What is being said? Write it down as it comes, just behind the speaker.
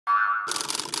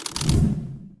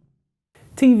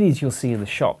TVs you'll see in the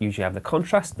shop usually have the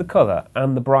contrast, the colour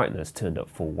and the brightness turned up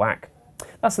full whack.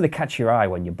 That's so they catch your eye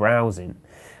when you're browsing.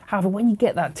 However, when you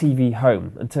get that TV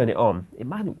home and turn it on, it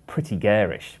might look pretty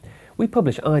garish. We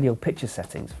publish ideal picture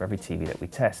settings for every TV that we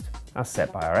test, as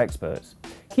set by our experts.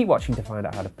 Keep watching to find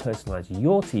out how to personalise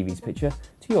your TV's picture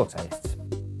to your tastes.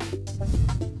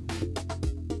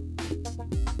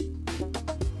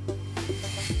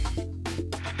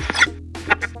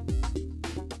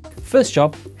 First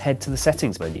job, head to the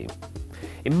settings menu.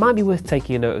 It might be worth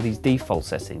taking a note of these default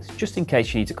settings, just in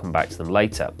case you need to come back to them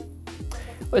later.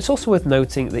 But it's also worth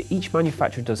noting that each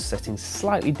manufacturer does settings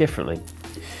slightly differently.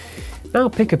 Now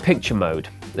pick a picture mode.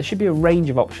 There should be a range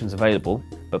of options available,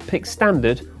 but pick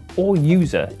standard or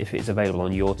user if it is available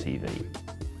on your TV.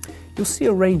 You'll see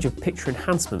a range of picture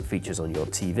enhancement features on your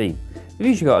TV. They've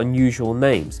usually got unusual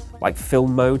names, like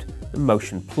film mode and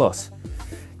motion plus.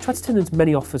 Try to turn as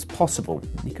many off as possible.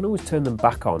 You can always turn them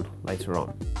back on later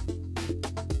on.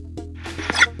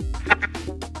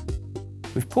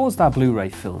 We've paused our Blu-ray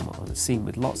film on a scene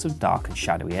with lots of dark and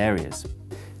shadowy areas.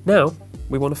 Now,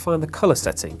 we want to find the colour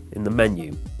setting in the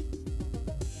menu.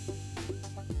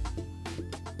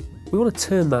 We want to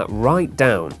turn that right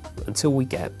down until we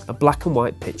get a black and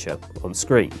white picture on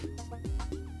screen.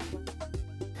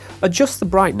 Adjust the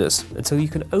brightness until you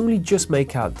can only just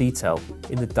make out detail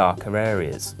in the darker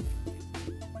areas.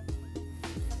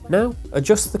 Now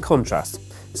adjust the contrast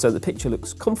so the picture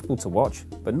looks comfortable to watch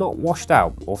but not washed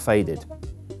out or faded.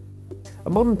 A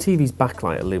modern TV's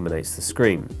backlight illuminates the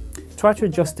screen. Try to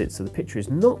adjust it so the picture is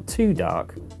not too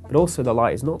dark, but also the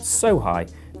light is not so high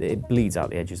that it bleeds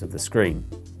out the edges of the screen.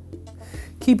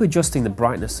 Keep adjusting the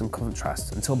brightness and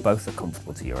contrast until both are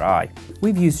comfortable to your eye.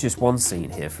 We've used just one scene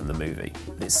here from the movie,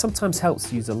 but it sometimes helps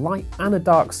to use a light and a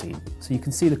dark scene so you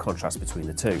can see the contrast between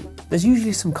the two. There's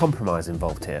usually some compromise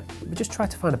involved here, but just try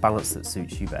to find a balance that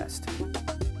suits you best.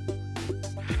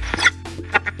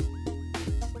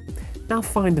 Now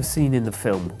find a scene in the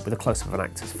film with a close-up of an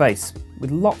actor's face,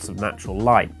 with lots of natural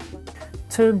light.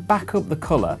 Turn back up the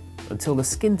colour until the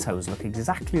skin tones look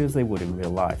exactly as they would in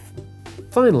real life.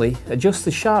 Finally, adjust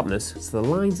the sharpness so the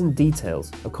lines and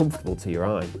details are comfortable to your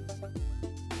eye.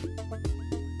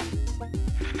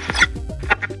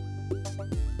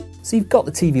 So you've got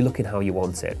the TV looking how you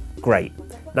want it. Great.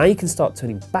 Now you can start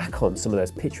turning back on some of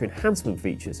those picture enhancement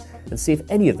features and see if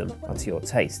any of them are to your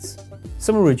tastes.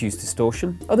 Some will reduce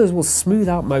distortion, others will smooth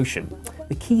out motion.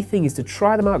 The key thing is to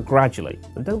try them out gradually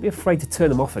and don't be afraid to turn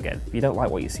them off again if you don't like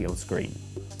what you see on screen.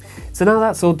 So now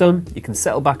that's all done, you can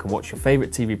settle back and watch your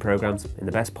favourite TV programmes in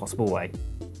the best possible way.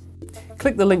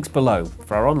 Click the links below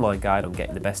for our online guide on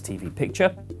getting the best TV picture,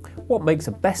 what makes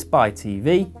a Best Buy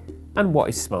TV, and what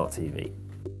is Smart TV.